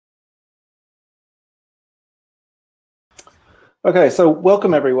Okay, so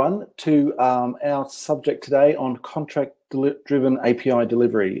welcome everyone to our subject today on contract-driven API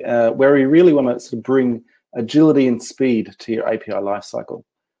delivery, where we really want to sort of bring agility and speed to your API lifecycle.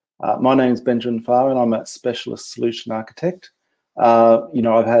 My name is Benjamin Farr, and I'm a specialist solution architect.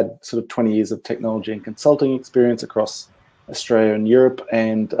 I've had sort of 20 years of technology and consulting experience across Australia and Europe,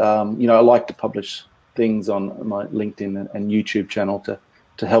 and I like to publish things on my LinkedIn and YouTube channel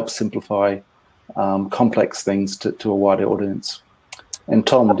to help simplify complex things to a wider audience. And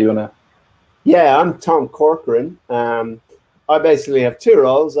Tom, do you want to? Yeah, I'm Tom Corcoran. I basically have two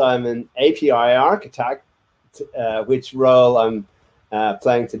roles. I'm an API architect, which role I'm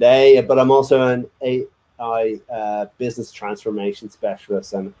playing today, but I'm also an AI business transformation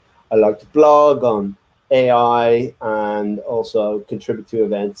specialist, and I like to blog on AI and also contribute to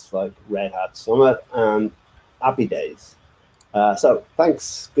events like Red Hat Summit and Apidays. So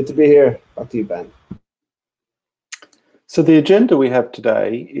thanks, good to be here. Back to you, Ben. So the agenda we have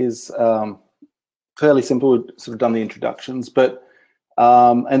today is fairly simple. We've sort of done the introductions, but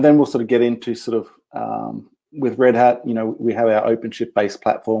and then we'll sort of get into sort of with Red Hat. We have our OpenShift-based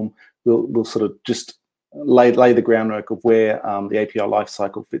platform. We'll sort of just lay the groundwork of where the API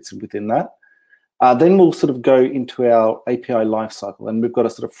lifecycle fits within that. Then we'll sort of go into our API lifecycle, and we've got a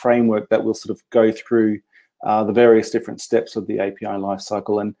sort of framework that will sort of go through the various different steps of the API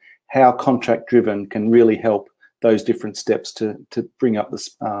lifecycle and how contract-driven can really help those different steps to bring up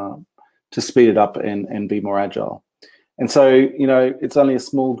this, to speed it up and be more agile. And so, it's only a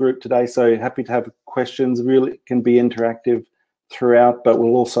small group today, so happy to have questions. Really can be interactive throughout, but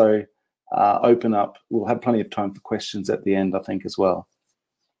we'll also open up. We'll have plenty of time for questions at the end, I think, as well.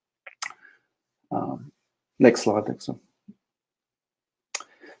 Next slide, next one.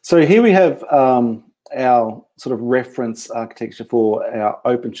 So here we have our sort of reference architecture for our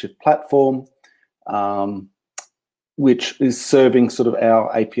OpenShift platform, which is serving sort of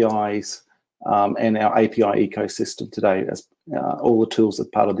our APIs and our API ecosystem today as all the tools as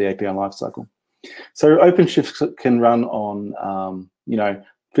part of the API lifecycle. So OpenShift can run on,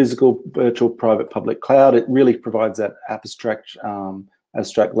 physical, virtual, private, public cloud. It really provides that abstract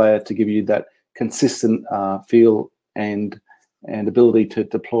layer to give you that consistent feel and ability to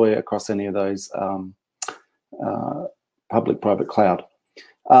deploy across any of those public, private cloud.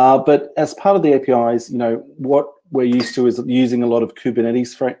 But as part of the APIs, what we're used to is using a lot of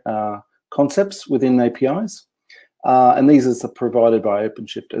Kubernetes concepts within APIs. And these are provided by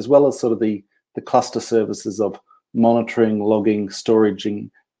OpenShift, as well as sort of the cluster services of monitoring, logging, storage,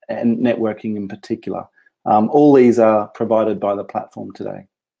 and networking in particular. All these are provided by the platform today.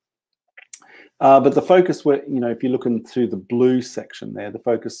 But the focus, if you're looking through the blue section there, the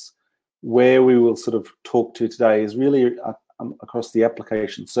focus where we will sort of talk to today is really across the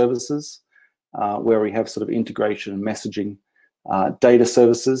application services, where we have sort of integration and messaging, data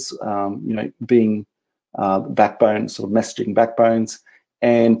services, being backbone, sort of messaging backbones,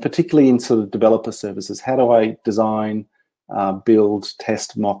 and particularly in sort of developer services. How do I design, build,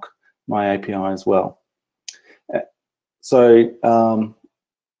 test, mock my API as well? So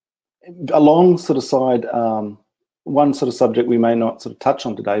along sort of side, one sort of subject we may not sort of touch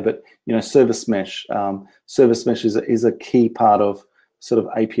on today, but service mesh. Service mesh is a key part of sort of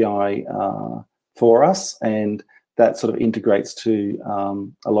API for us, and that sort of integrates to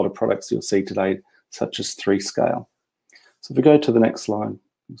a lot of products you'll see today, such as 3Scale. So if we go to the next slide.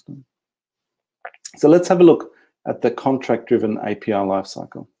 So let's have a look at the contract-driven API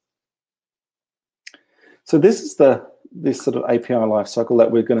lifecycle. So this is this sort of API lifecycle that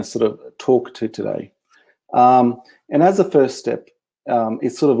we're going to sort of talk to today. And as a first step,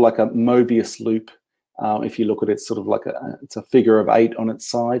 it's sort of like a Mobius loop. If you look at it, sort of like it's a figure of 8 on its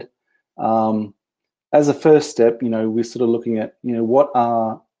side. As a first step, we're sort of looking at,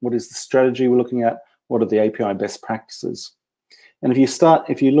 what is the strategy we're looking at? What are the API best practices? And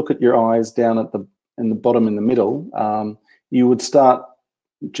if you look at your eyes down at in the bottom in the middle, you would start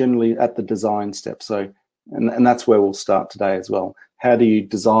generally at the design step. So, and that's where we'll start today as well. How do you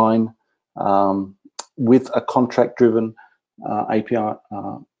design with a contract-driven API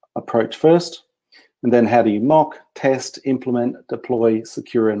approach first? And then how do you mock, test, implement, deploy,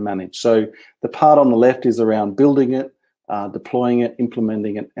 secure, and manage? So the part on the left is around building it, deploying it,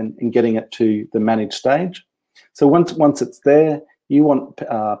 implementing it, and getting it to the managed stage. So once it's there, you want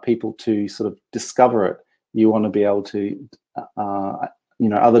people to sort of discover it. You want to be able to,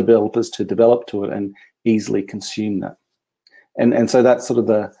 other developers to develop to it and easily consume that. And so that's sort of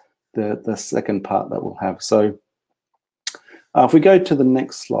the second part that we'll have. So if we go to the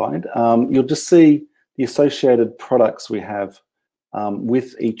next slide, you'll just see the associated products we have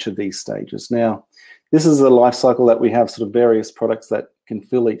with each of these stages. Now, this is a life cycle that we have sort of various products that can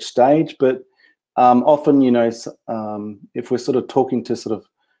fill each stage, but often, you know, if we're sort of talking to sort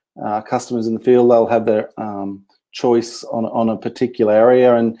of customers in the field, they'll have their choice on a particular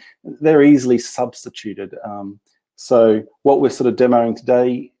area, and they're easily substituted. So what we're sort of demoing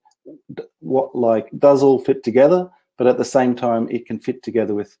today, does all fit together, but at the same time, it can fit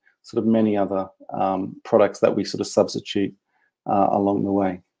together with sort of many other products that we sort of substitute along the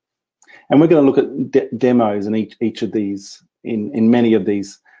way. And we're going to look at demos in each of these, in many of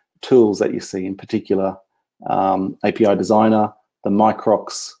these tools that you see, in particular API Designer, the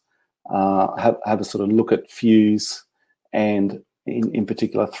Microx, have a sort of look at Fuse, and in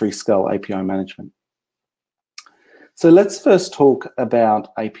particular 3-Skull API management. So let's first talk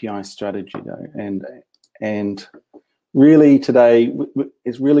about API strategy, though, and really today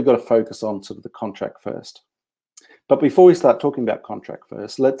it's really got to focus on sort of the contract first. But before we start talking about contract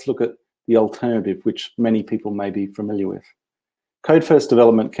first, let's look at the alternative, which many people may be familiar with. Code first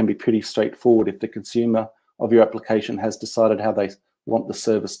development can be pretty straightforward if the consumer of your application has decided how they want the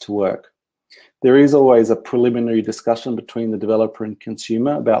service to work. There is always a preliminary discussion between the developer and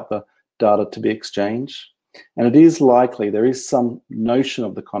consumer about the data to be exchanged. And it is likely there is some notion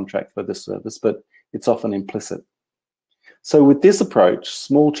of the contract for the service, but it's often implicit. So with this approach,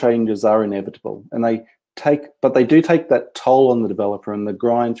 small changes are inevitable, and they do take that toll on the developer and the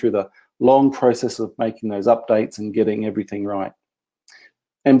grind through the long process of making those updates and getting everything right.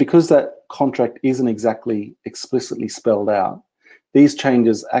 And because that contract isn't exactly explicitly spelled out, these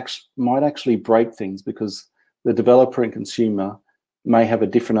changes might actually break things because the developer and consumer may have a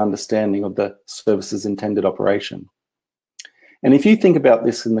different understanding of the service's intended operation. And if you think about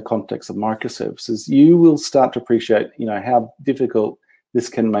this in the context of microservices, you will start to appreciate, you know, how difficult this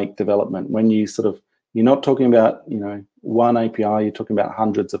can make development when you're not talking about, you know, one API, you're talking about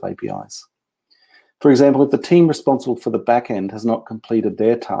hundreds of APIs. For example, if the team responsible for the back end has not completed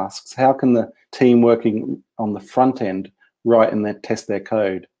their tasks, how can the team working on the front end write and test their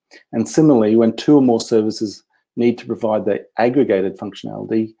code? And similarly, when two or more services need to provide their aggregated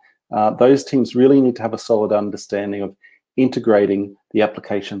functionality, those teams really need to have a solid understanding of integrating the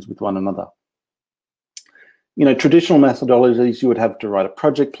applications with one another. You know, traditional methodologies, you would have to write a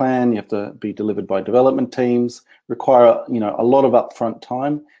project plan, you have to be delivered by development teams, require, you know, a lot of upfront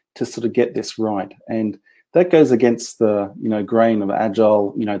time to sort of get this right. And that goes against the, you know, grain of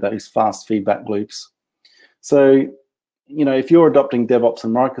Agile, you know, those fast feedback loops. So, you know, if you're adopting DevOps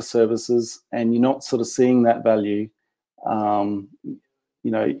and microservices and you're not sort of seeing that value,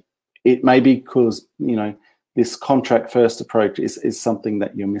 you know, it may be because, you know, this contract first approach is something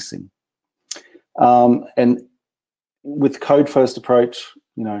that you're missing. And with code first approach,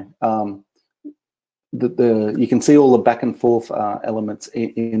 you know, you can see all the back and forth elements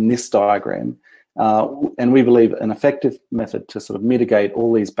in this diagram. And we believe an effective method to sort of mitigate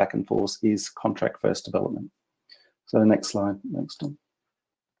all these back and forths is contract first development. So the next slide, next one.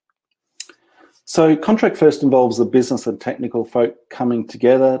 So contract first involves the business and technical folk coming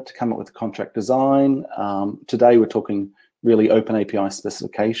together to come up with a contract design. Today we're talking really open API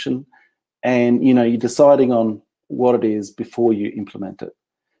specification, and you know, you're deciding on what it is before you implement it.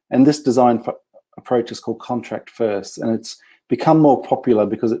 And this design approach is called contract first, and it's become more popular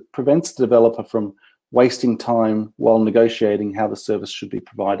because it prevents the developer from wasting time while negotiating how the service should be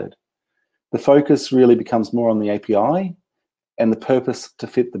provided. The focus really becomes more on the API and the purpose to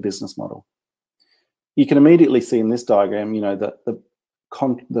fit the business model. You can immediately see in this diagram, you know, that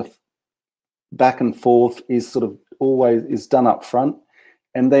the back and forth is sort of always done up front,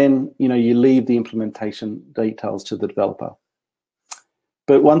 and then, you know, you leave the implementation details to the developer.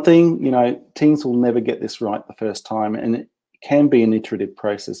 But one thing, you know, teams will never get this right the first time, and it can be an iterative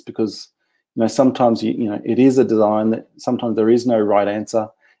process because, you know, sometimes you know, it is a design that sometimes there is no right answer,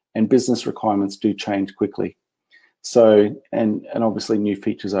 and business requirements do change quickly. So, and obviously new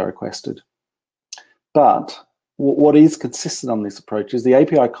features are requested. But what is consistent on this approach is the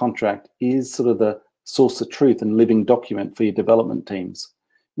API contract is sort of the source of truth and living document for your development teams.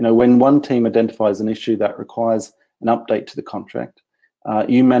 You know, when one team identifies an issue that requires an update to the contract,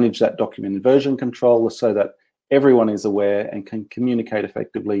 you manage that document in version control so that everyone is aware and can communicate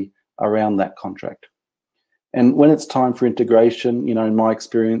effectively around that contract. And when it's time for integration, you know, in my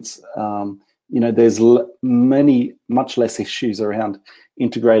experience, you know, there's much less issues around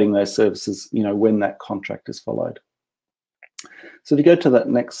integrating those services, you know, when that contract is followed. So if you go to that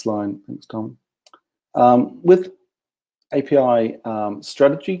next slide, thanks, Tom. With API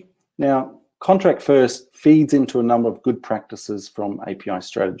strategy, now contract first feeds into a number of good practices from API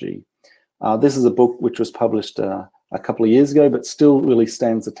strategy. This is a book which was published a couple of years ago, but still really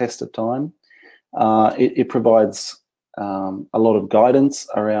stands the test of time. It provides a lot of guidance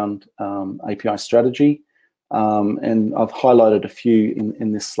around API strategy, and I've highlighted a few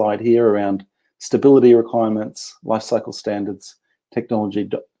in this slide here around stability requirements, lifecycle standards, technology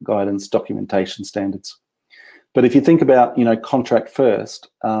guidance, documentation standards. But if you think about, contract first,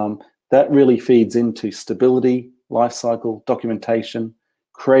 that really feeds into stability, lifecycle, documentation,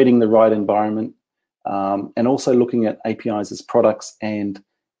 creating the right environment, and also looking at APIs as products and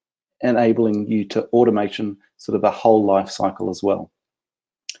enabling you to automation sort of the whole life cycle as well.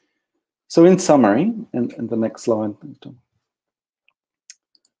 So in summary, and the next slide,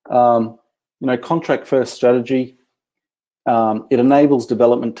 contract first strategy, it enables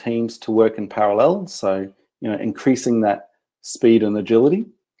development teams to work in parallel, so increasing that speed and agility.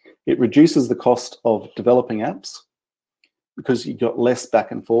 It reduces the cost of developing apps because you've got less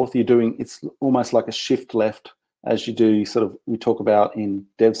back and forth. It's almost like a shift left, as you do we talk about in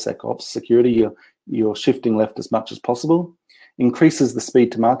DevSecOps security, you're shifting left as much as possible. Increases the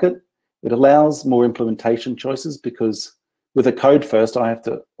speed to market. It allows more implementation choices because with a code first, I have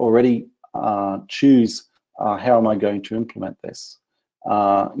to already choose how am I going to implement this.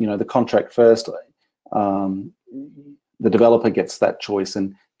 The contract first, the developer gets that choice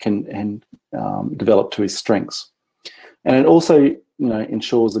and can develop to his strengths. And it also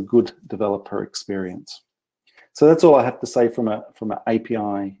ensures a good developer experience. So that's all I have to say from an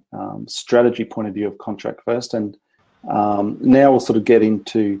API strategy point of view of contract first. And now we'll sort of get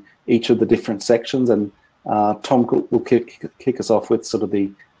into each of the different sections, and Tom will kick us off with sort of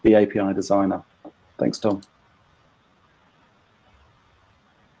the API designer. Thanks, Tom.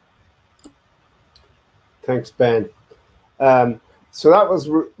 Thanks, Ben. So that was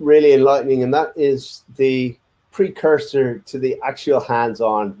really enlightening, and that is the precursor to the actual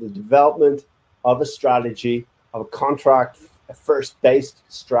hands-on, the development of a strategy, of a contract first based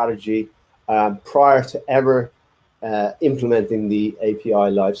strategy prior to ever implementing the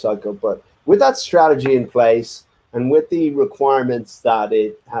API lifecycle. But with that strategy in place and with the requirements that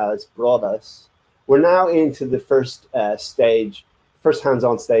it has brought us, we're now into the first stage, first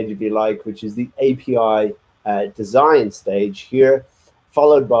hands-on stage, if you like, which is the API design stage here,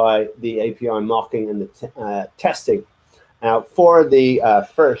 followed by the API mocking and the testing. Now, for the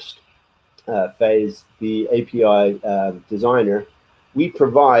first phase, the API designer, we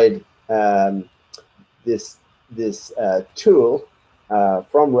provide this tool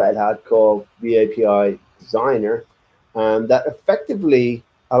from Red Hat called the API Designer that effectively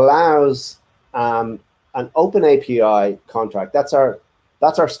allows an open API contract. That's our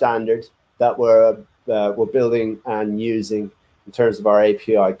standard that we're building and using in terms of our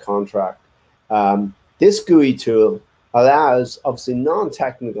API contract. This GUI tool allows obviously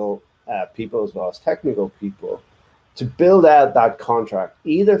non-technical people as well as technical people to build out that contract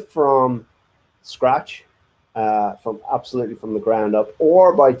either from scratch, absolutely from the ground up,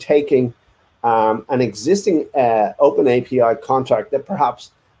 or by taking an existing open API contract that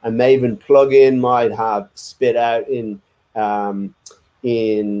perhaps a Maven plugin might have spit out in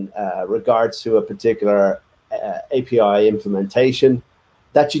regards to a particular API implementation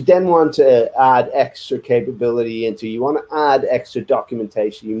that you then want to add extra capability into. You want to add extra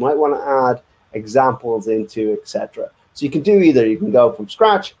documentation. You might want to add examples into, etc. So you can do either. You can go from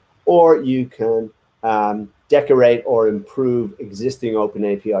scratch, or you can decorate or improve existing open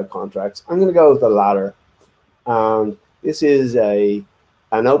API contracts. I'm going to go with the latter. This is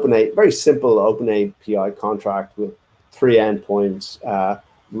very simple open API contract with 3 endpoints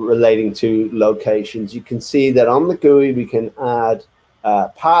relating to locations. You can see that on the GUI we can add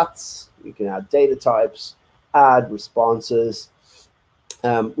paths, we can add data types, add responses.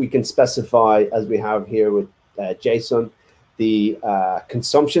 We can specify, as we have here with JSON, the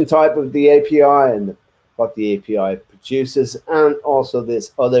consumption type of the API and what the API produces, and also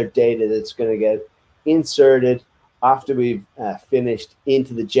this other data that's going to get inserted after we've finished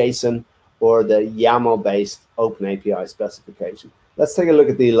into the JSON or the YAML-based open API specification. Let's take a look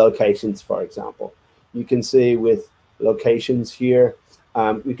at the locations, for example. You can see with locations here,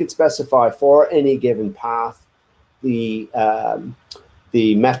 we could specify for any given path the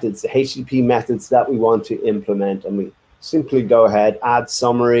methods, the HTTP methods that we want to implement, and we simply go ahead, add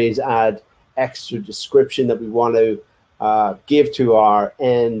summaries, add extra description that we want to give to our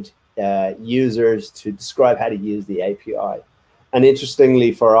end users to describe how to use the API. And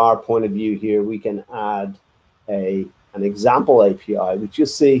interestingly, for our point of view here, we can add an example API, which you'll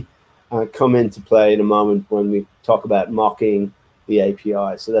see come into play in a moment when we talk about mocking the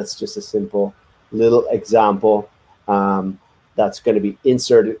API. So that's just a simple little example that's going to be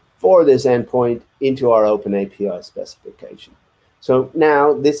inserted for this endpoint into our open API specification. So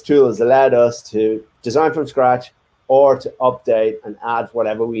now this tool has allowed us to design from scratch or to update and add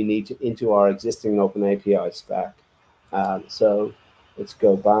whatever we need to into our existing OpenAPI spec. So let's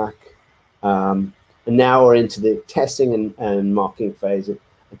go back. And now we're into the testing and mocking phase. And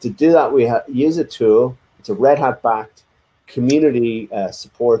to do that, we use a tool. It's a Red Hat backed, community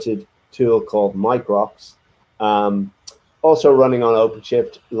supported tool called Microx. Also running on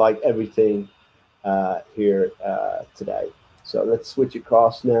OpenShift, like everything here today. So let's switch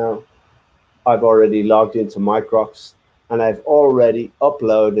across now. I've already logged into Microx, and I've already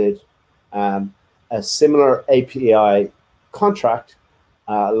uploaded a similar API contract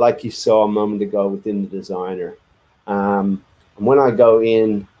like you saw a moment ago within the designer. And when I go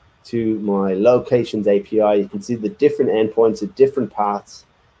in to my locations API, you can see the different endpoints at different paths.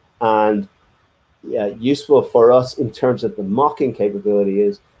 And useful for us in terms of the mocking capability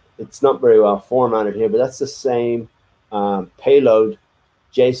is it's not very well formatted here, but that's the same payload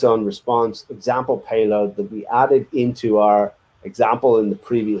JSON response example payload that we added into our example in the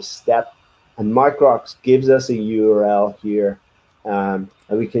previous step. And Microx gives us a URL here that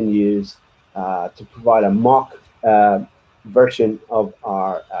we can use to provide a mock version of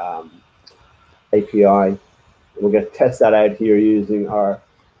our API. We're going to test that out here using our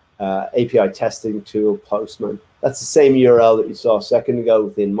API testing tool, Postman. That's the same URL that you saw a second ago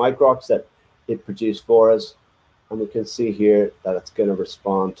within Microx that it produced for us. And we can see here that it's going to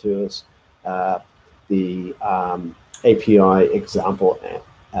respond to us the API example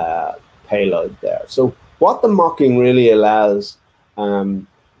payload there. So what the mocking really allows and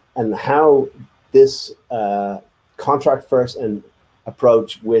how this contract first and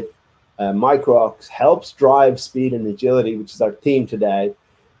approach with Microx helps drive speed and agility, which is our theme today.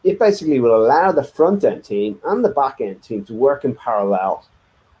 It basically will allow the front-end team and the back-end team to work in parallel.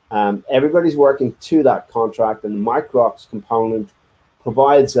 Everybody's working to that contract, and the Microx component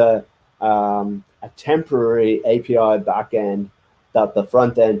provides a temporary API backend that the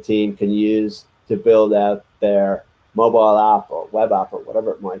front-end team can use to build out their mobile app or web app or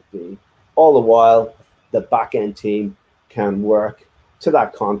whatever it might be. All the while, the back-end team can work to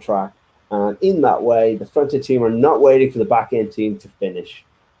that contract. And in that way, the front-end team are not waiting for the back-end team to finish.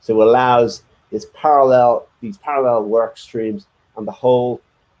 So it allows these parallel work streams and the whole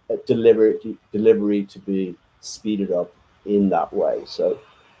delivery to be speeded up in that way. So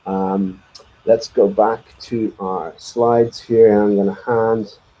let's go back to our slides here. I'm going to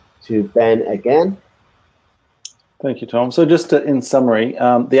hand to Ben again. Thank you, Tom. So just in summary,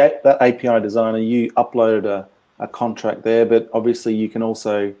 that API designer, you uploaded a contract there, but obviously you can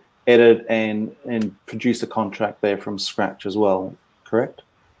also edit and produce a contract there from scratch as well, correct?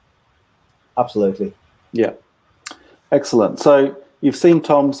 Absolutely. Yeah. Excellent. So you've seen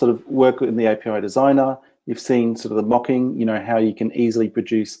Tom sort of work in the API designer. You've seen sort of the mocking, you know, how you can easily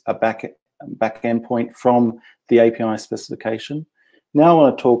produce a back endpoint from the API specification. Now I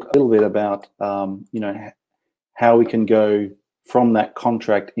want to talk a little bit about, you know, how we can go from that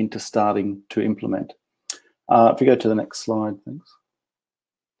contract into starting to implement. If we go to the next slide, thanks.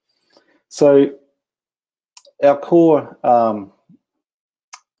 So our core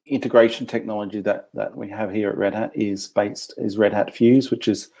integration technology that we have here at Red Hat is Red Hat Fuse, which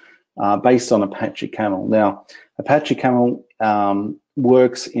is based on Apache Camel. Now, Apache Camel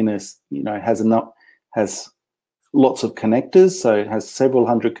works in a, you know, has lots of connectors, so it has several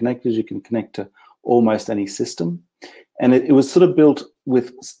hundred connectors. You can connect to almost any system, and it was sort of built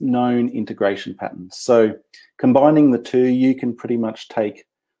with known integration patterns. So combining the two, you can pretty much take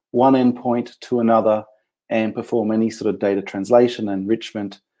one endpoint to another and perform any sort of data translation,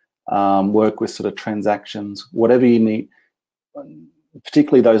 enrichment, work with sort of transactions, whatever you need.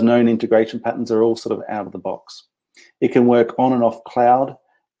 Particularly those known integration patterns are all sort of out of the box. It can work on and off cloud,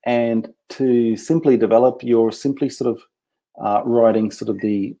 and to simply develop, you're simply sort of writing sort of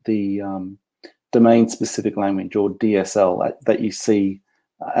the domain-specific language, or DSL, that you see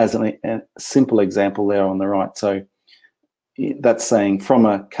as a simple example there on the right. So that's saying from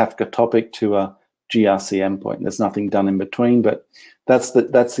a Kafka topic to a GRC endpoint. There's nothing done in between, but that's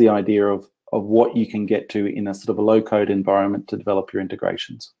the idea of what you can get to in a sort of a low-code environment to develop your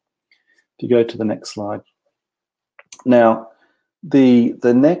integrations. If you go to the next slide. Now, the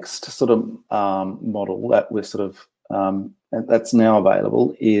next sort of model that we're sort of that's now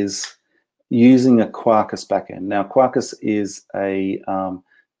available is using a Quarkus backend. Now, Quarkus is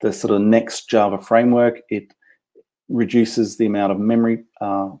the sort of next Java framework. It reduces the amount of memory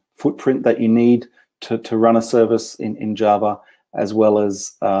footprint that you need to run a service in Java, as well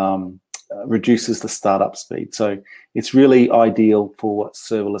as reduces the startup speed. So it's really ideal for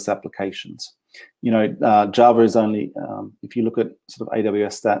serverless applications. Java is only, if you look at sort of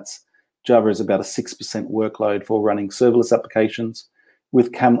AWS stats, Java is about a 6% workload for running serverless applications.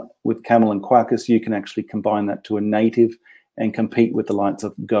 With Camel and Quarkus, you can actually combine that to a native and compete with the likes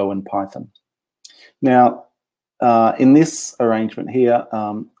of Go and Python. Now, in this arrangement here,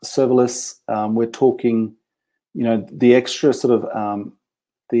 serverless, we're talking, the extra sort of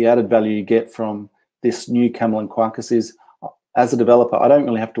the added value you get from this new Camel and Quarkus is, as a developer, I don't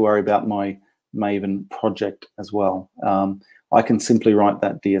really have to worry about my Maven project as well. I can simply write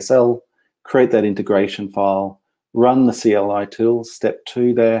that DSL, create that integration file, run the CLI tools, step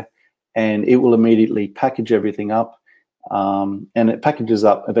 2 there, and it will immediately package everything up. And it packages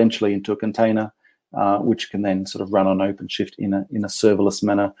up eventually into a container, which can then sort of run on OpenShift in a serverless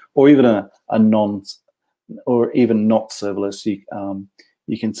manner, or even even not serverless.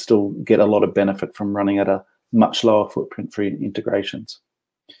 You can still get a lot of benefit from running at a much lower footprint for integrations.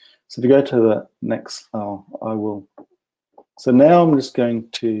 So if you go to the next, I will. So now I'm just going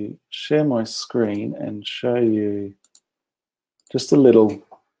to share my screen and show you just a little.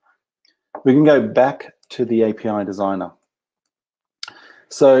 We can go back to the API designer.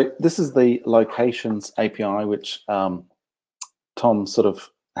 So this is the locations API, which Tom sort of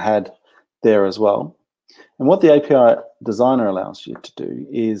had there as well. And what the API designer allows you to do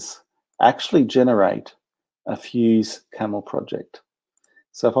is actually generate a Fuse Camel project.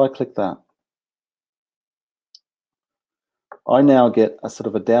 So if I click that, I now get a sort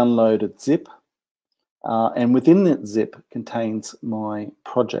of a downloaded zip, and within that zip contains my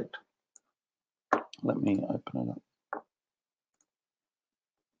project. Let me open it up.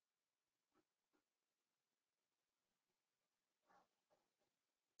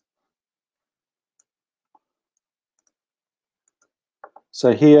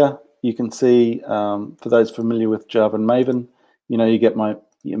 So here you can see, for those familiar with Java and Maven, you get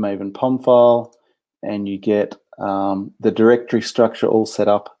your Maven POM file, and you get the directory structure all set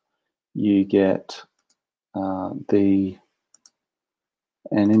up. You get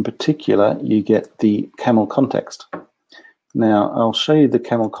and in particular, you get the camel context. Now, I'll show you the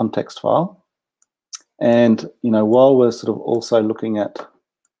camel context file. And, while we're sort of also looking at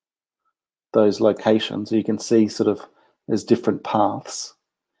those locations, you can see sort of there's different paths.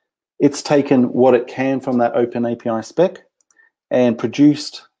 It's taken what it can from that open API spec and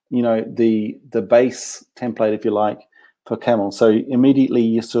produced, the base template, if you like, for Camel. So immediately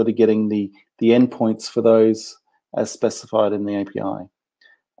you're sort of getting the endpoints for those as specified in the API.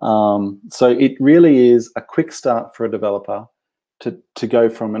 So it really is a quick start for a developer to go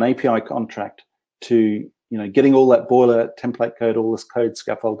from an API contract to getting all that boiler template code, all this code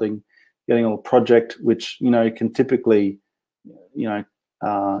scaffolding, getting all the project, which can typically,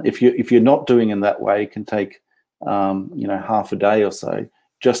 if you're not doing in that way, it can take half a day or so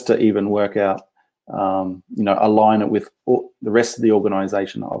just to even work out, align it with the rest of the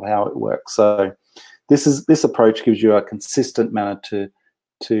organization of how it works. So this approach gives you a consistent manner to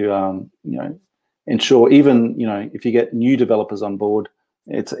ensure, even if you get new developers on board,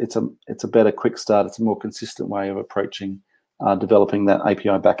 it's a better quick start. It's a more consistent way of approaching developing that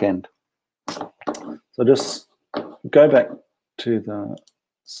API backend. So just go back to the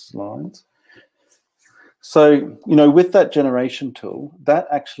slides. So with that generation tool, that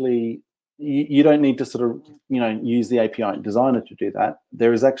actually you don't need to sort of use the API designer to do that.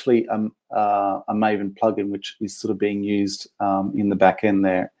 There is actually a Maven plugin which is sort of being used in the back end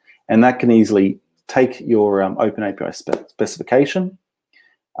there, and that can easily take your open API specification.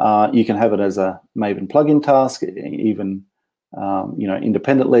 You can have it as a Maven plugin task, even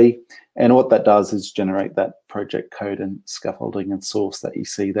independently, and what that does is generate that project code and scaffolding and source that you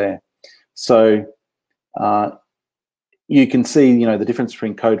see there. So you can see, the difference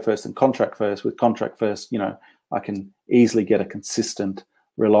between code first and contract first. With contract first, I can easily get a consistent,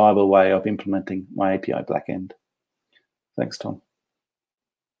 reliable way of implementing my API backend. Thanks, Tom.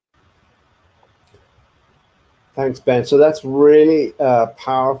 Thanks, Ben. So that's really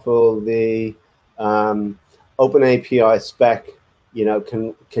powerful. The open API spec,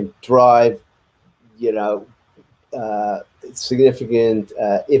 can drive, significant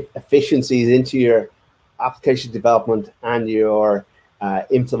efficiencies into your application development and your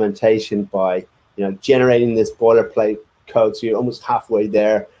implementation by generating this boilerplate code. So you're almost halfway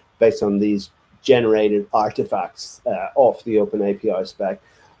there based on these generated artifacts off the open API spec.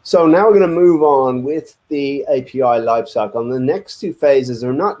 So now we're going to move on with the API lifecycle. And the next two phases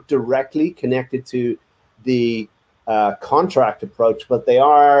are not directly connected to the contract approach, but they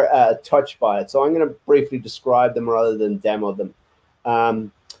are touched by it. So I'm going to briefly describe them rather than demo them.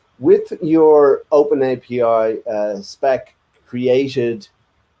 With your open API spec created,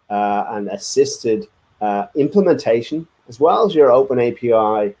 and assisted implementation, as well as your open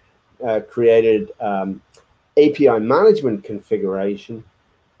API created API management configuration,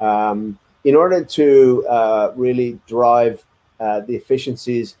 in order to really drive the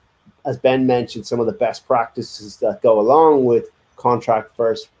efficiencies. As Ben mentioned, some of the best practices that go along with contract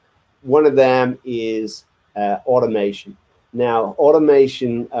first. One of them is automation. Now,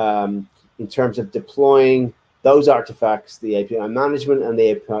 automation in terms of deploying those artifacts, the API management and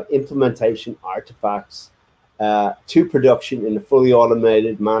the API implementation artifacts to production in a fully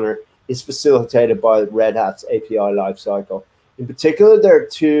automated manner is facilitated by Red Hat's API Lifecycle. In particular, there are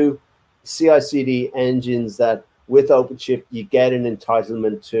two CI/CD engines that with OpenShift you get an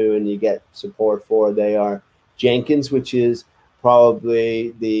entitlement to and you get support for. They are Jenkins, which is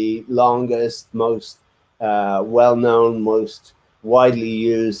probably the longest, most well-known, most widely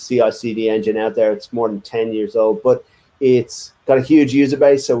used CI/CD engine out there. It's more than 10 years old, but it's got a huge user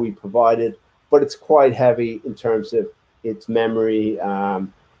base, so we provide it, but it's quite heavy in terms of its memory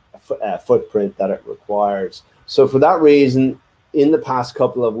footprint that it requires. So for that reason, in the past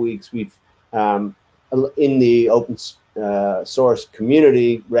couple of weeks, we've in the open source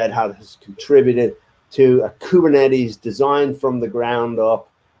community, Red Hat has contributed to a Kubernetes designed from the ground up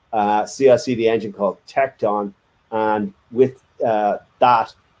CI/CD engine called Tecton, and with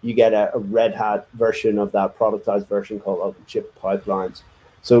that you get a Red Hat version of that productized version called OpenShift Pipelines.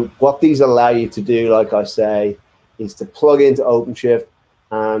 So what these allow you to do, like I say, is to plug into OpenShift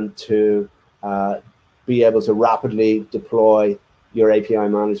and to be able to rapidly deploy your API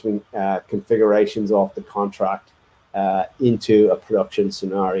management configurations off the contract into a production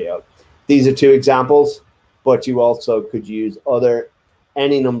scenario. These are two examples, but you also could use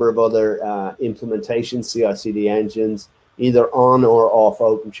any number of other implementations, CI/CD engines, either on or off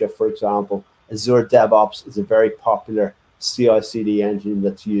OpenShift. For example, Azure DevOps is a very popular CI/CD engine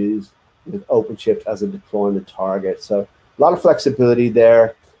that's used with OpenShift as a deployment target. So a lot of flexibility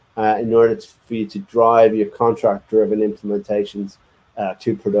there in order for you to drive your contract-driven implementations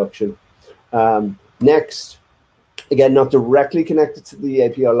to production. Next, again, not directly connected to the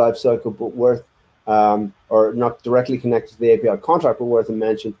API lifecycle, but worth, or not directly connected to the API contract, but worth a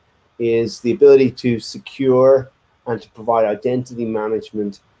mention, is the ability to secure and to provide identity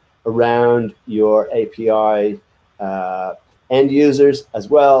management around your API end users, as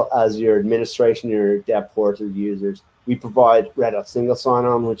well as your administration, your dev portal users. We provide Red Hat Single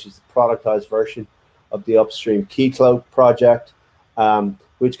Sign-On, which is the productized version of the upstream Keycloak project,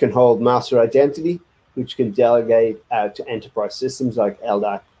 which can hold master identity, which can delegate out to enterprise systems like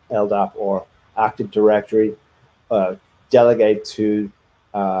LDAP or Active Directory, delegate to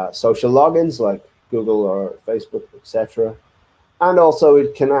social logins like Google or Facebook, etc. And also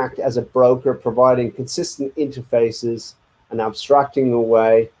it can act as a broker, providing consistent interfaces and abstracting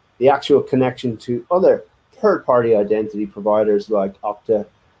away the actual connection to other third-party identity providers like Okta,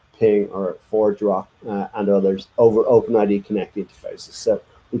 Ping, or ForgeRock, and others over OpenID Connect interfaces. So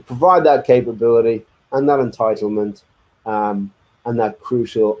we provide that capability and that entitlement and that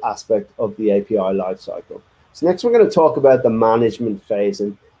crucial aspect of the API lifecycle. So next we're going to talk about the management phase,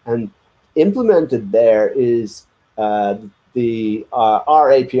 and implemented there is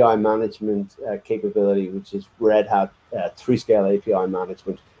our API management capability, which is Red Hat 3-scale API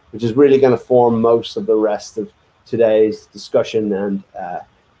management, which is really going to form most of the rest of today's discussion and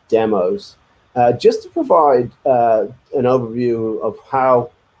demos. Just to provide an overview of how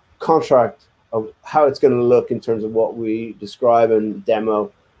it's going to look in terms of what we describe and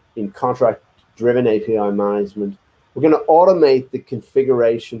demo in contract-driven API management. We're going to automate the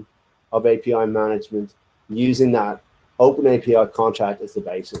configuration of API management using that open API contract as the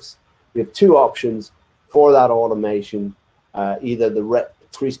basis. We have two options for that automation, either the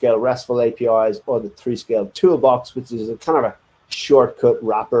 3-scale RESTful APIs or the 3-scale toolbox, which is a kind of a shortcut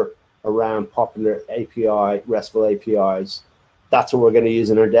wrapper around popular API, RESTful APIs. That's what we're going to use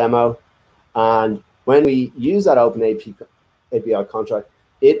in our demo. And when we use that open API contract,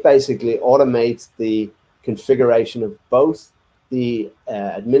 it basically automates the configuration of both the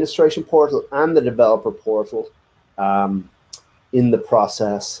administration portal and the developer portal in the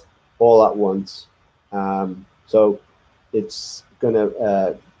process all at once. So it's going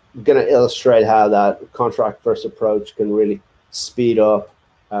to illustrate how that contract first approach can really speed up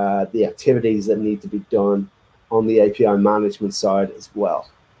the activities that need to be done on the API management side as well.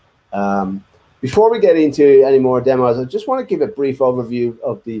 Before we get into any more demos, I just want to give a brief overview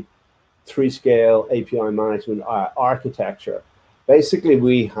of the 3-scale API management architecture. Basically,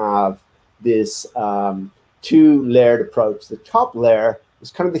 we have this two-layered approach. The top layer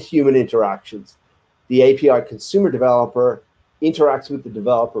is kind of the human interactions. The API consumer developer interacts with the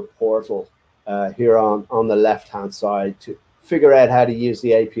developer portal here on the left-hand side to figure out how to use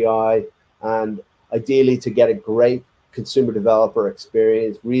the API, and ideally to get a great consumer developer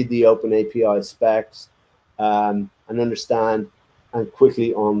experience, read the open API specs, and understand and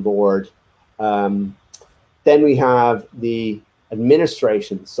quickly onboard. Then we have the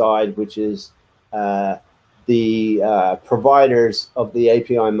administration side, which is the providers of the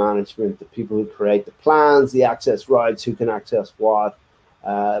API management, the people who create the plans, the access rights, who can access what,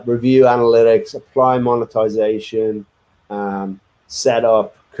 review analytics, apply monetization, set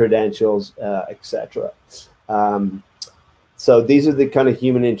up credentials, etc. So these are the kind of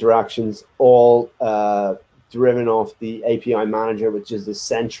human interactions, all driven off the API manager, which is the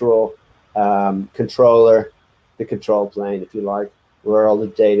central controller, the control plane, if you like, where all the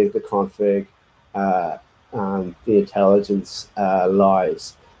data, the config, and the intelligence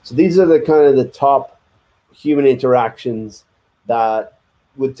lies. So these are the kind of the top human interactions that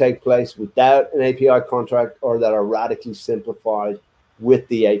would take place without an API contract, or that are radically simplified with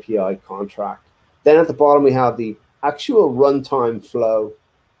the API contract. Then at the bottom, we have the actual runtime flow,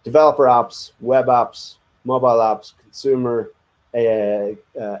 developer apps, web apps, mobile apps, consumer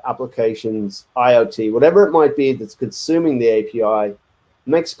applications, IoT, whatever it might be that's consuming the API,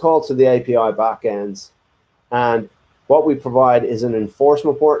 makes a call to the API backends. And what we provide is an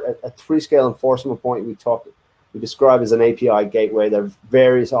enforcement port, a 3-scale enforcement point we describe as an API gateway. There are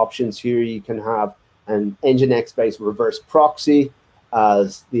various options here. You can have an Nginx-based reverse proxy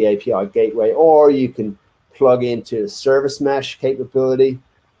as the API gateway, or you can plug into service mesh capability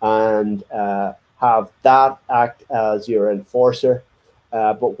and have that act as your enforcer.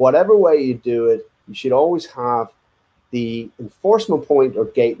 But whatever way you do it, you should always have the enforcement point or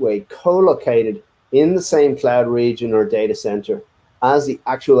gateway co-located in the same cloud region or data center as the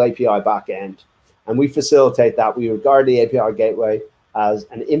actual API backend. And we facilitate that. We regard the API gateway as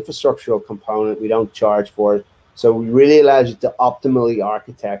an infrastructural component. We don't charge for it. So we really allows you to optimally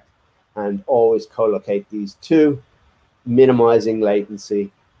architect and always co-locate these two, minimizing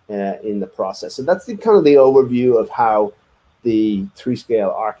latency in the process. So that's the kind of the overview of how the 3-scale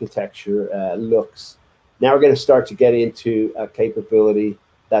architecture looks. Now we're going to start to get into a capability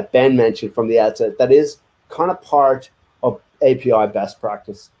that Ben mentioned from the outset that is kind of part of API best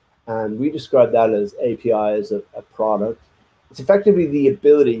practice. And we describe that as API as a product. It's effectively the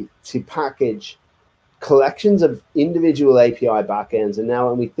ability to package collections of individual API backends. And now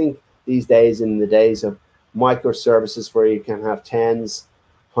when we think these days, in the days of microservices where you can have tens,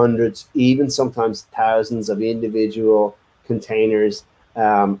 hundreds, even sometimes thousands of individual containers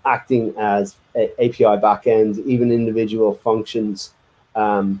acting as API backends, even individual functions,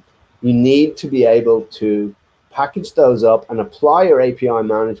 you need to be able to package those up and apply your API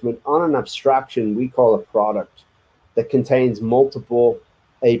management on an abstraction we call a product that contains multiple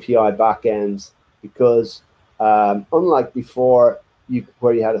API backends, because unlike before,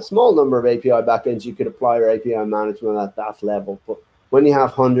 where you had a small number of API backends, you could apply your API management at that level. But when you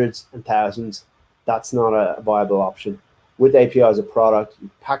have hundreds and thousands, that's not a viable option. With API as a product, you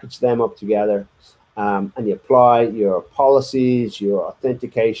package them up together, and you apply your policies, your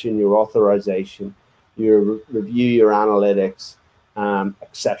authentication, your authorization, your review, your analytics,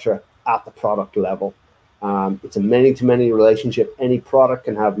 etc. at the product level. It's a many-to-many relationship. Any product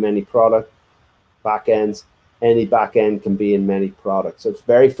can have many product backends. Any backend can be in many products. So it's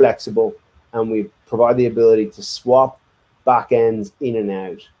very flexible, and we provide the ability to swap backends in and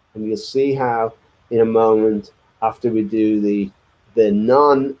out. And you'll see how in a moment, after we do the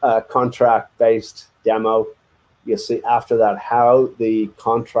non-contract based demo, you'll see after that how the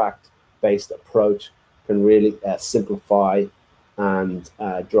contract based approach can really simplify and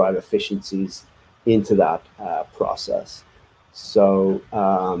drive efficiencies into that process. So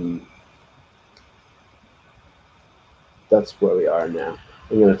that's where we are now.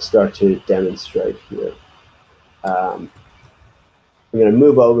 I'm going to start to demonstrate here. I'm going to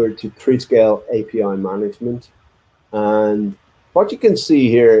move over to 3-scale API management. And what you can see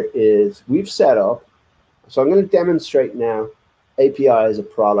here is we've set up, so I'm going to demonstrate now API as a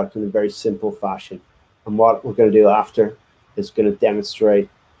product in a very simple fashion. And what we're going to do after is going to demonstrate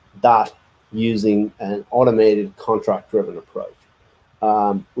that using an automated contract-driven approach.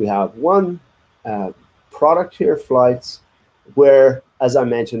 We have one product here, flights, where, as I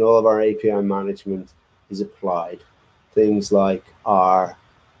mentioned, all of our API management is applied. Things like our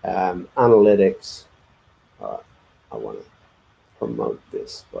analytics. I want to promote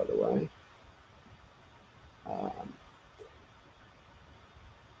this, by the way.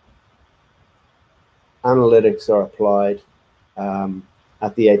 Analytics are applied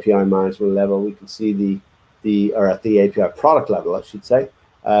at the API management level. We can see the or at the API product level, I should say.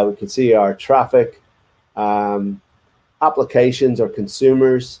 We can see our traffic, applications or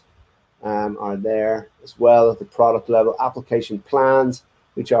consumers are there as well at the product level. Application plans,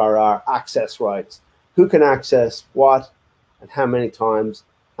 which are our access rights. Who can access what and how many times,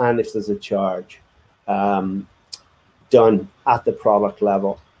 and if there's a charge done at the product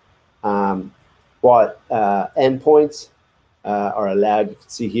level. What endpoints are allowed. You can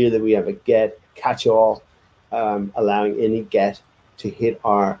see here that we have a get, catch-all, allowing any get to hit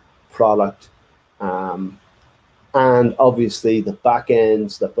our product. And obviously the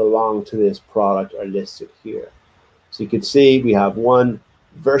backends that belong to this product are listed here. So you can see we have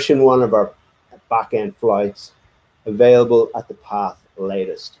version 1 of our backend flights available at the path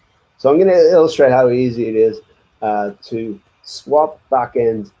latest. So I'm going to illustrate how easy it is to swap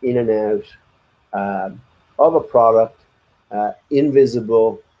backends in and out of a product,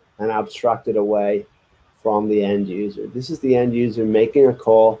 invisible and abstracted away from the end user. This is the end user making a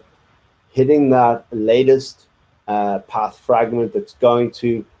call, hitting that latest path fragment that's going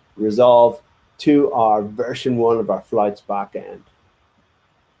to resolve to our version 1 of our flights backend.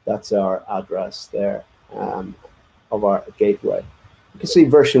 That's our address there of our gateway. You can see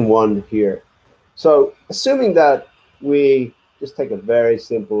version 1 here. So assuming that we just take a very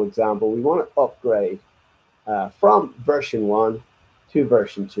simple example, we want to upgrade from version 1 to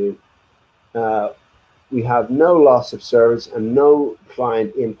version 2. We have no loss of service and no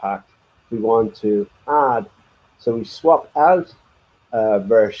client impact. We want to add, so we swap out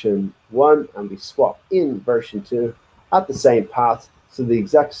version 1 and we swap in version 2 at the same path, so the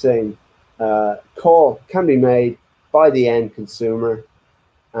exact same call can be made by the end consumer.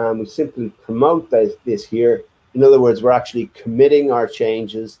 We simply promote this here. In other words, we're actually committing our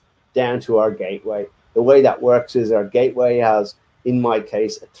changes down to our gateway. The way that works is our gateway has, in my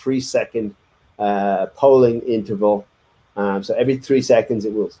case, a 3-second polling interval. So every 3 seconds,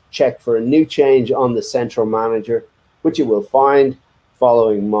 it will check for a new change on the central manager, which it will find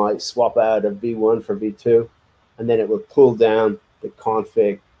following my swap out of V1 for V2. And then it will pull down the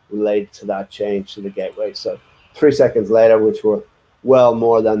config related to that change to the gateway. So 3 seconds later, which we're well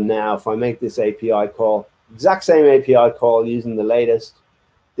more than now, if I make this API call, exact same API call using the latest,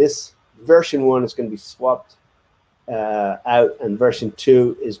 this version 1 is going to be swapped out and version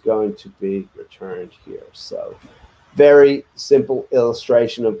 2 is going to be returned here. So very simple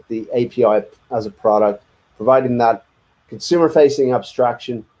illustration of the API as a product, providing that consumer-facing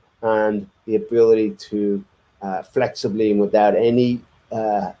abstraction and the ability to flexibly and without any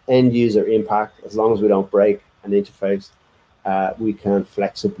end user impact, as long as we don't break an interface, we can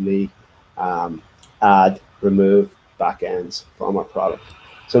flexibly add, remove backends from our product.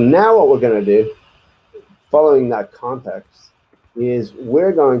 So now what we're going to do, following that context, is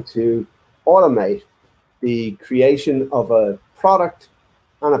we're going to automate the creation of a product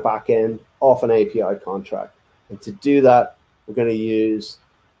and a backend off an API contract. And to do that, we're going to use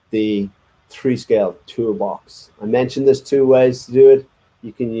the 3-scale toolbox. I mentioned there's 2 ways to do it.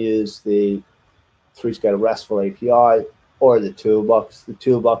 You can use the 3-scale RESTful API or the toolbox. The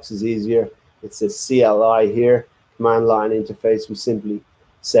toolbox is easier. It's a CLI here, command line interface. We simply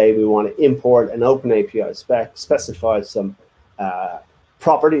say we want to import an open API spec, specify some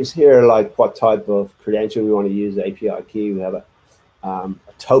properties here, like what type of credential we want to use, API key. We have a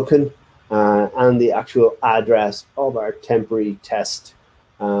token and the actual address of our temporary test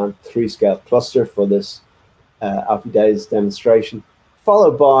 3-scale cluster for this Apidays demonstration,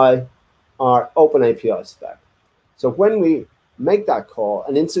 followed by our open API spec. So when we make that call,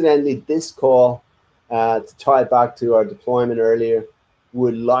 and incidentally, this call, to tie it back to our deployment earlier,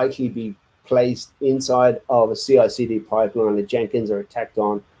 would likely be placed inside of a CI/CD pipeline, a Jenkins or a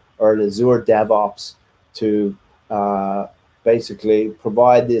Tecton or an Azure DevOps to basically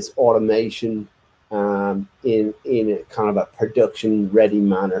provide this automation in a kind of a production-ready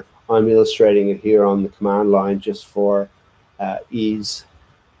manner. I'm illustrating it here on the command line just for ease.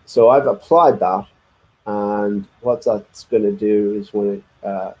 So I've applied that, and what that's going to do is when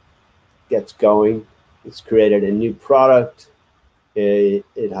it gets going, it's created a new product. It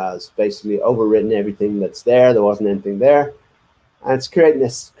has basically overwritten everything that's there. There wasn't anything there. And it's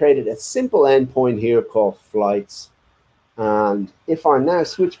created a simple endpoint here called flights. And if I now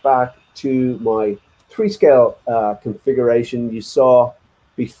switch back to my 3-scale configuration, you saw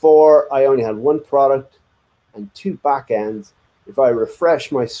before I only had 1 product and 2 backends. If I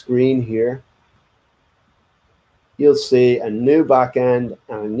refresh my screen here, you'll see a new backend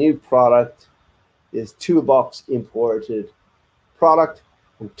and a new product is toolbox imported product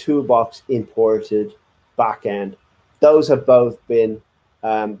and toolbox imported backend. Those have both been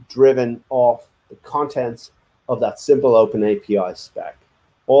driven off the contents of that simple open API spec,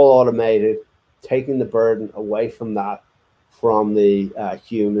 all automated, taking the burden away from that, from the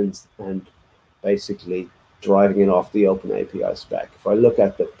humans, and basically driving it off the open API spec. If I look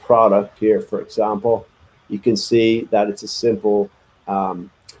at the product here, for example, you can see that it's a simple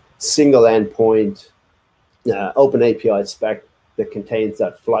single endpoint open API spec that contains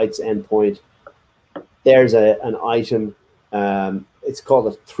that flights endpoint. There's an item, it's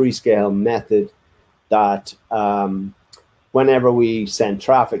called a 3-scale method that whenever we send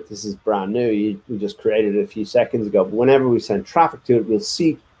traffic, this is brand new, we just created it a few seconds ago, but whenever we send traffic to it, we'll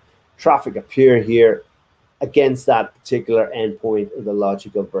see traffic appear here against that particular endpoint of the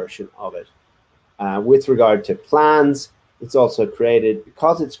logical version of it. With regard to plans, it's also created,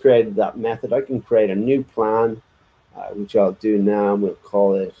 because it's created that method, I can create a new plan, which I'll do now, and we'll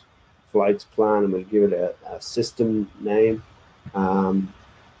call it flights plan, and we'll give it a system name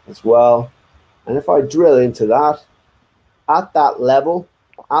as well. And if I drill into that, at that level,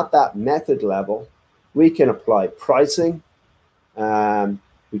 at that method level, we can apply pricing.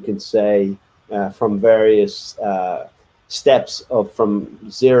 We can say from various steps of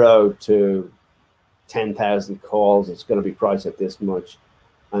from 0 to 10,000 calls, it's going to be priced at this much,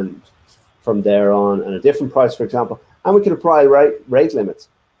 and from there on, and a different price, for example. And we can apply rate limits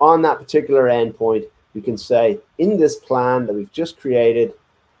on that particular endpoint. We can say, in this plan that we've just created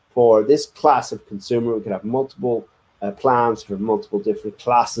for this class of consumer, we can have multiple plans for multiple different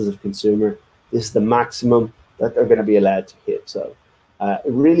classes of consumer. This is the maximum that they're going to be allowed to hit. So it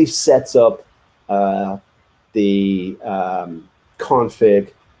really sets up the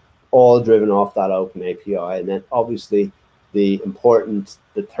config, all driven off that open API. And then obviously the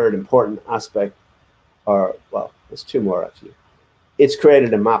third important aspect, or well, there's two more actually. It's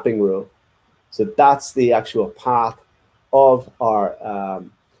created a mapping rule. So that's the actual path of our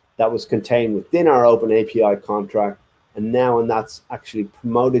that was contained within our open API contract. And now when that's actually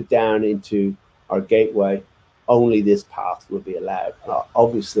promoted down into our gateway, only this path will be allowed.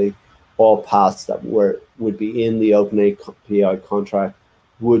 Obviously, all paths that would be in the open API contract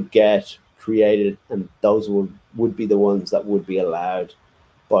would get created, and those would be the ones that would be allowed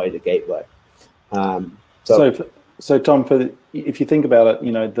by the gateway. So Tom, if you think about it,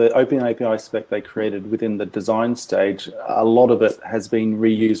 you know, the open API spec they created within the design stage, a lot of it has been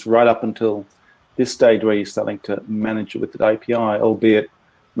reused right up until this stage where you're starting to manage it with the API, albeit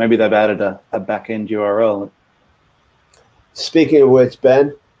maybe they've added a back-end URL. Speaking of which,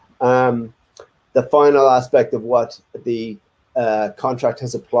 Ben, the final aspect of what the contract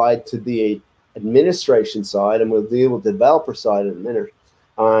has applied to the administration side, and we'll deal with the developer side in a minute,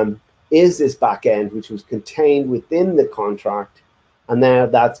 is this back end, which was contained within the contract. And now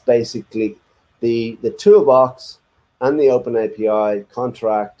that's basically the toolbox and the open API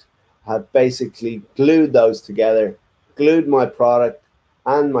contract have basically glued those together, glued my product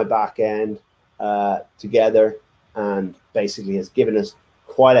and my back end together, and basically has given us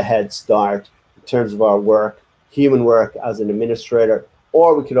quite a head start in terms of our work, human work as an administrator,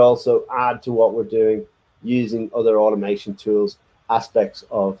 or we could also add to what we're doing using other automation tools, aspects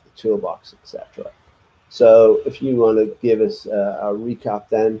of the toolbox, etc. So if you want to give us a recap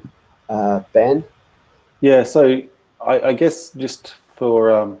then, Ben. Yeah, so I guess just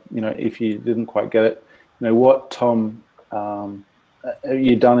for, you know, if you didn't quite get it, you know, what Tom,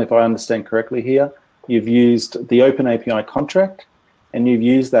 you've done, if I understand correctly here, you've used the open API contract, and you've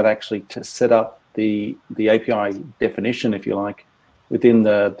used that actually to set up the API definition, if you like, within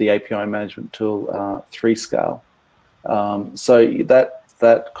the API management tool 3-scale. So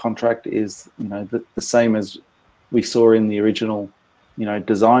that contract is, you know, the same as we saw in the original, you know,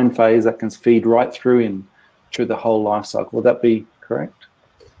 design phase, that can feed right through the whole life cycle. Would that be correct?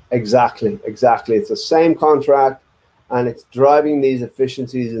 Exactly. It's the same contract, and it's driving these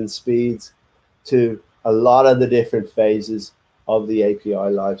efficiencies and speeds to a lot of the different phases of the API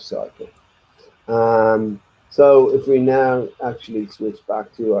lifecycle. So if we now actually switch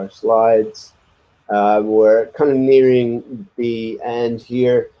back to our slides, we're kind of nearing the end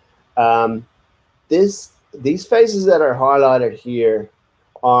here. These phases that are highlighted here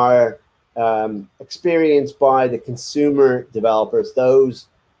are experienced by the consumer developers, those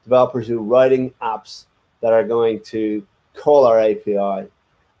developers who are writing apps that are going to call our API.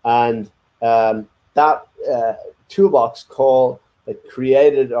 And that toolbox call that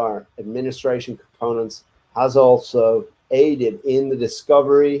created our administration components has also aided in the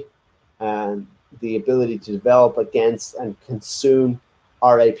discovery and the ability to develop against and consume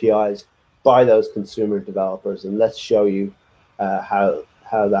our APIs by those consumer developers. And let's show you how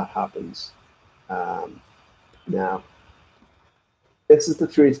that happens now. this is the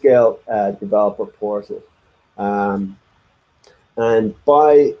 3Scale developer portal. And I'm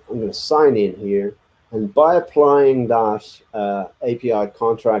going to sign in here. And by applying that API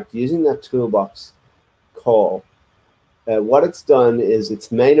contract using that toolbox call, what it's done is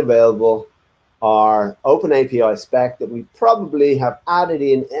it's made available our open API spec that we probably have added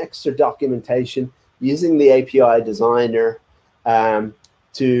in extra documentation using the API designer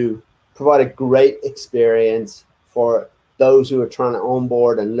to provide a great experience for those who are trying to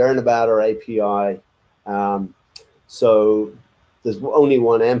onboard and learn about our API. So there's only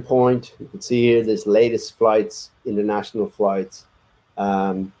one endpoint. You can see here there's latest flights, international flights.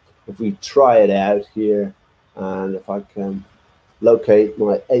 If we try it out here, and if I can locate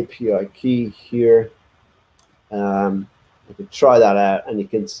my API key here, I can try that out, and you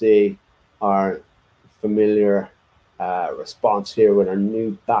can see our familiar response here with our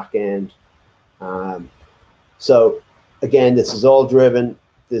new backend. So again, this is all driven.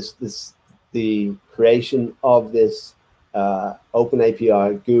 The creation of this Open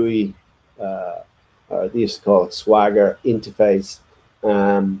API GUI, or they used to call it Swagger interface,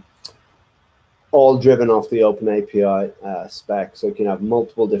 all driven off the Open API spec. So you can have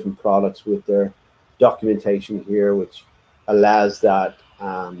multiple different products with their documentation here, which allows that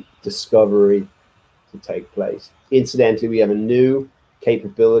discovery to take place. Incidentally, we have a new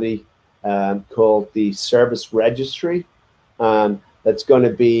capability called the service registry that's going to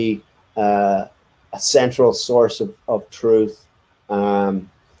be a central source of truth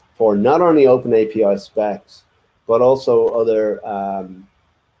for not only Open API specs, but also other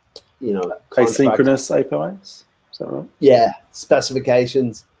asynchronous APIs. Is that right? Yeah,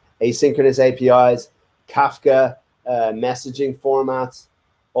 specifications, asynchronous APIs, Kafka messaging formats.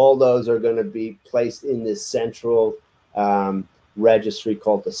 All those are going to be placed in this central registry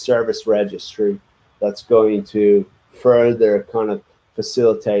called the service registry. That's going to further kind of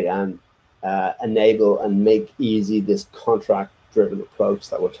facilitate and enable and make easy this contract-driven approach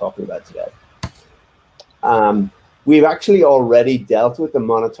that we're talking about today. We've actually already dealt with the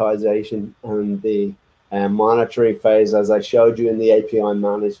monetization and the monitoring phase, as I showed you in the API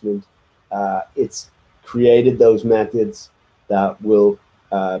management. It's created those methods that will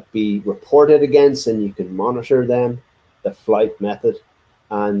be reported against, and you can monitor them, the flight method,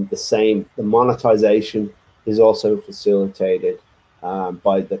 and the monetization is also facilitated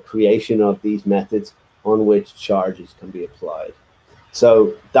by the creation of these methods on which charges can be applied.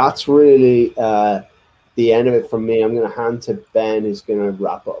 So that's really the end of it from me. I'm going to hand to Ben, who's going to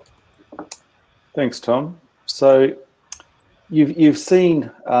wrap up. Thanks, Tom. So you've seen,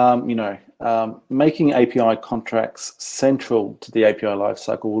 making API contracts central to the API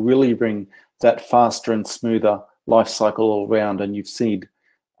lifecycle will really bring that faster and smoother lifecycle all around. And you've seen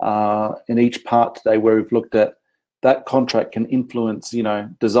in each part today where we've looked at that contract can influence,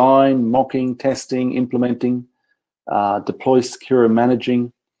 design, mocking, testing, implementing, deploy, secure, and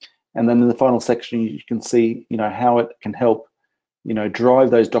managing. And then in the final section, you can see, how it can help,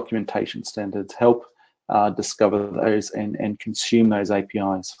 drive those documentation standards, help discover those and consume those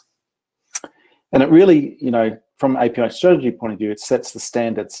APIs. And it really, from an API strategy point of view, it sets the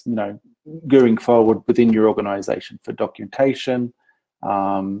standards, going forward within your organization for documentation,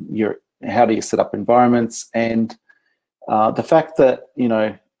 how do you set up environments, and the fact that,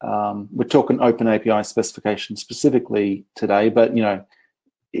 we're talking Open API specification specifically today, but,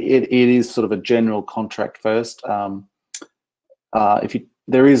 it is sort of a general contract first.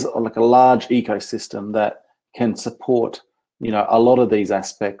 There is like a large ecosystem that can support, a lot of these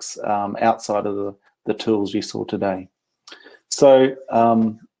aspects outside of the tools you saw today. So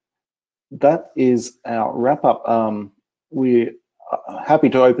that is our wrap up. We're happy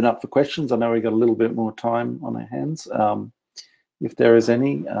to open up for questions. I know we've got a little bit more time on our hands. If there is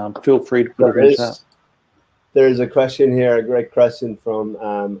any, feel free to put it in chat. There's a question here, a great question from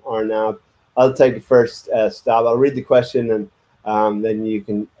Arnav. I'll take the first stab. I'll read the question, and then you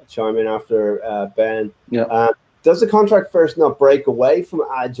can chime in after Ben. Yeah. Does the contract first not break away from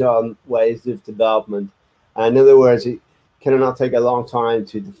agile ways of development? In other words, can it not take a long time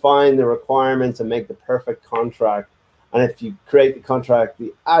to define the requirements and make the perfect contract? And if you create the contract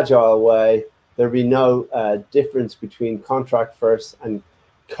the agile way, there'll be no difference between contract first and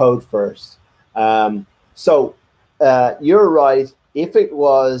code first. So you're right. If it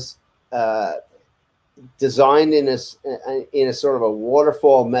was designed in a sort of a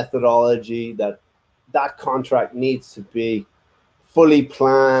waterfall methodology, that contract needs to be fully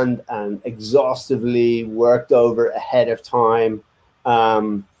planned and exhaustively worked over ahead of time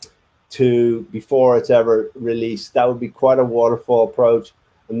before it's ever released. That would be quite a waterfall approach,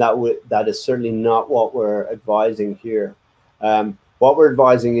 and that is certainly not what we're advising here. what we're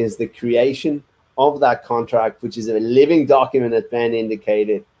advising is the creation of that contract, which is a living document, as Ben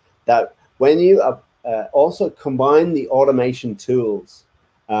indicated, that when you also combine the automation tools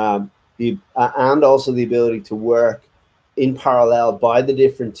and also the ability to work in parallel by the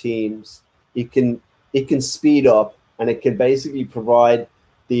different teams, it can speed up, and it can basically provide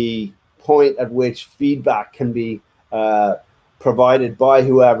the point at which feedback can be provided by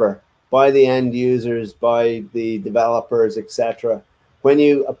whoever, by the end users, by the developers, etc. When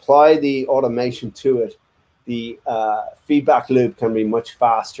you apply the automation to it, the feedback loop can be much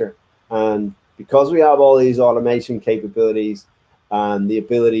faster. And because we have all these automation capabilities and the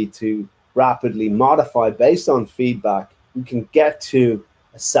ability to rapidly modify based on feedback, you can get to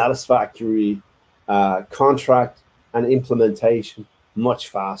a satisfactory contract and implementation much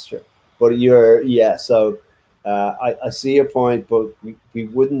faster. But I see your point, but we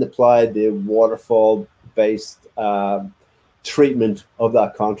wouldn't apply the waterfall-based treatment of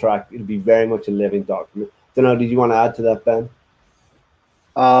that contract. It'd be very much a living document. Don't know, did you want to add to that, Ben?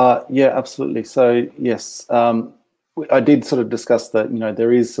 Yeah, absolutely. So yes, I did sort of discuss that,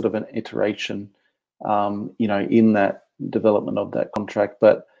 there is sort of an iteration, in that development of that contract.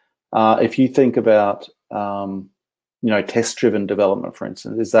 But if you think about, test-driven development, for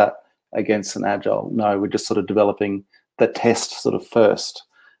instance, is that against an agile? No, we're just sort of developing the test sort of first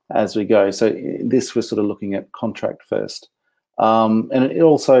as we go. So this was sort of looking at contract first. And it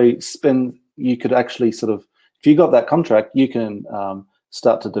also you could actually sort of, if you got that contract, you can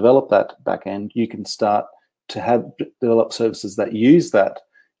start to develop that back end. You can start to develop services that use that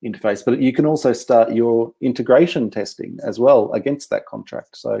interface, but you can also start your integration testing as well against that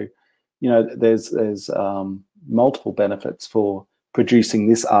contract. So, there's multiple benefits for producing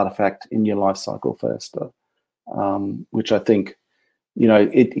this artifact in your lifecycle first, which I think,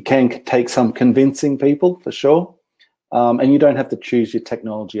 it can take some convincing people for sure. And you don't have to choose your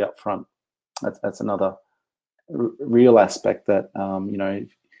technology up front. That's another real aspect that,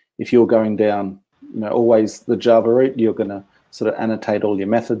 if you're going down, always the Java route, you're going to sort of annotate all your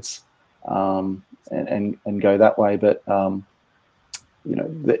methods and go that way. But,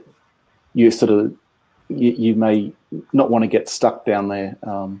 that you may not want to get stuck down there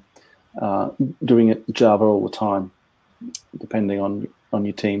doing it Java all the time, depending on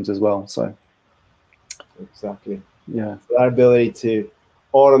your teams as well. So exactly. Yeah. So that ability to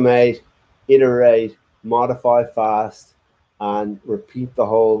automate, iterate, modify fast, and repeat the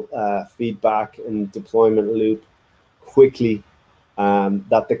whole feedback and deployment loop quickly,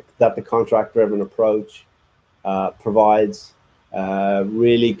 that the contract-driven approach provides,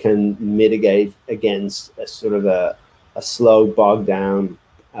 really can mitigate against a sort of a slow, bogged down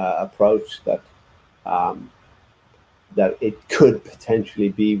approach that it could potentially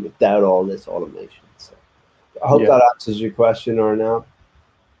be without all this automation. So I hope that answers your question, or now.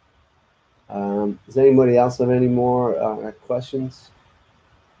 Does anybody else have any more questions?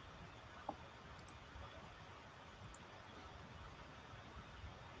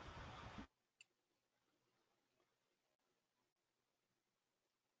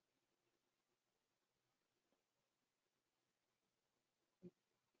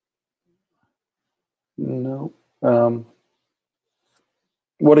 No.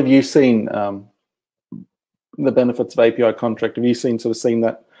 What have you seen, the benefits of API contract? Have you seen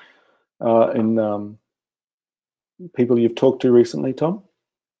that in people you've talked to recently, Tom?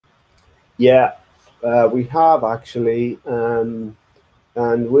 Yeah, we have actually, and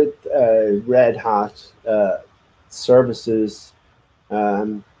with Red Hat services,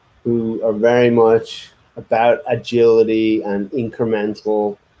 who are very much about agility and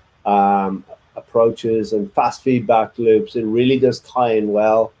incremental approaches and fast feedback loops. It really does tie in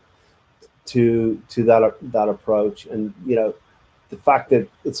well to that approach. And the fact that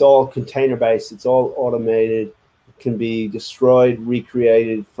it's all container based, it's all automated, it can be destroyed,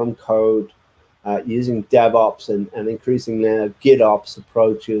 recreated from code, using DevOps and increasing now GitOps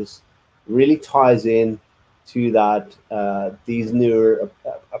approaches, really ties in to that, these newer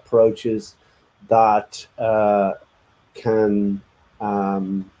approaches that can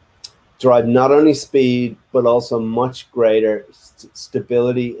drive not only speed, but also much greater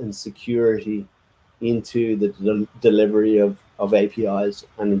stability and security into the delivery of APIs,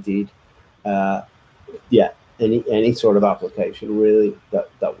 and indeed, any sort of application really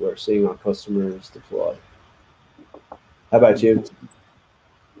that we're seeing our customers deploy. How about you?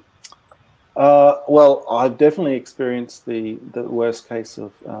 Well, I've definitely experienced the worst case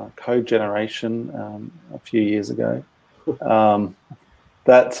of code generation a few years ago.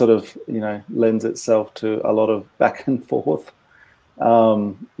 That sort of lends itself to a lot of back and forth.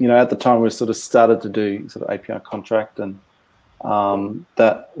 At the time we sort of started to do sort of API contract, and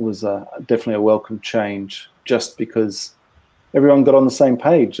that was definitely a welcome change, just because everyone got on the same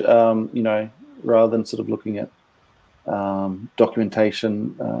page, you know, rather than sort of looking at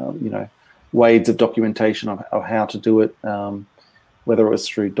documentation, you know, waves of documentation of how to do it, whether it was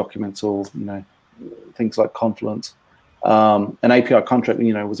through documents or, you know, things like Confluence. An API contract,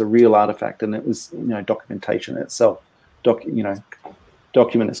 you know, was a real artifact, and it was, you know, documentation itself. You know,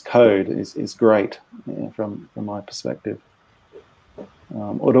 document as code is great, yeah, from my perspective.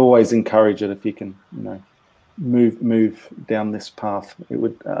 I'd always encourage it if you can, you know, move down this path. It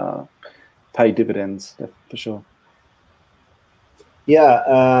would pay dividends for sure.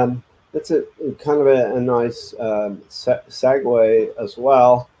 Yeah, that's a kind of a nice segue as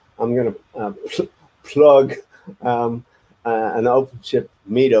well. I'm going to plug an OpenShift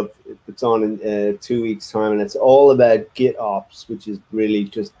meetup that's on in 2 weeks' time, and it's all about GitOps, which is really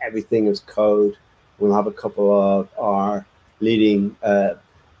just everything as code. We'll have a couple of our leading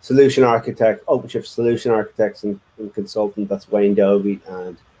solution architect, OpenShift solution architects and consultant. That's Wayne Dovey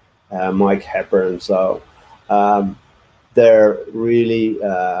and Mike Hepburn. So they're really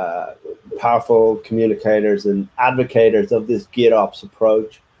powerful communicators and advocators of this GitOps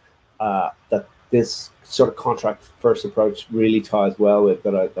approach that this sort of contract first approach really ties well with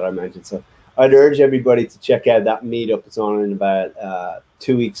that I mentioned. So I'd urge everybody to check out that meetup. It's on in about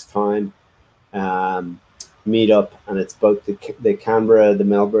 2 weeks' time. Meetup, and it's both the Canberra, the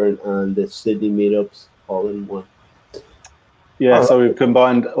Melbourne, and the Sydney meetups all in one. Yeah, all so right. We've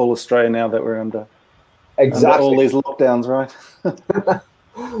combined all Australia now that we're under all these lockdowns, right?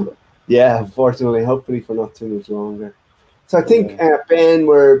 Yeah, unfortunately, hopefully for not too much longer. So I think Ben,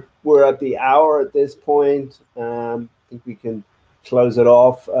 we're at the hour at this point. I think we can close it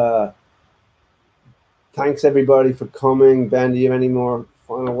off. Thanks everybody for coming. Ben, do you have any more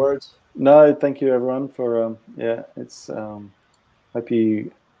final words? No, thank you everyone for yeah. It's hope you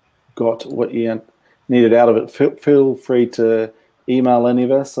got what you needed out of it. Feel free to email any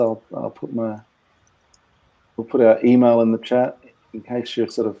of us. We'll put our email in the chat in case you're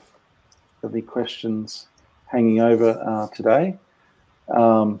sort of have any questions hanging over today.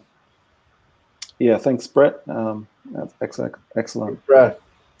 Yeah, thanks, Brett. That's excellent. Thanks, Brett.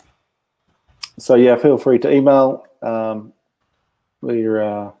 So yeah, feel free to email.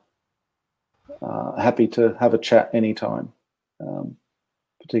 We're happy to have a chat anytime.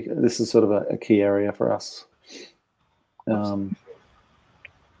 This is sort of a key area for us.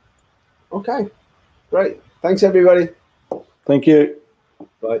 Okay, great. Thanks, everybody. Thank you.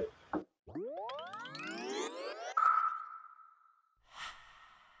 Bye.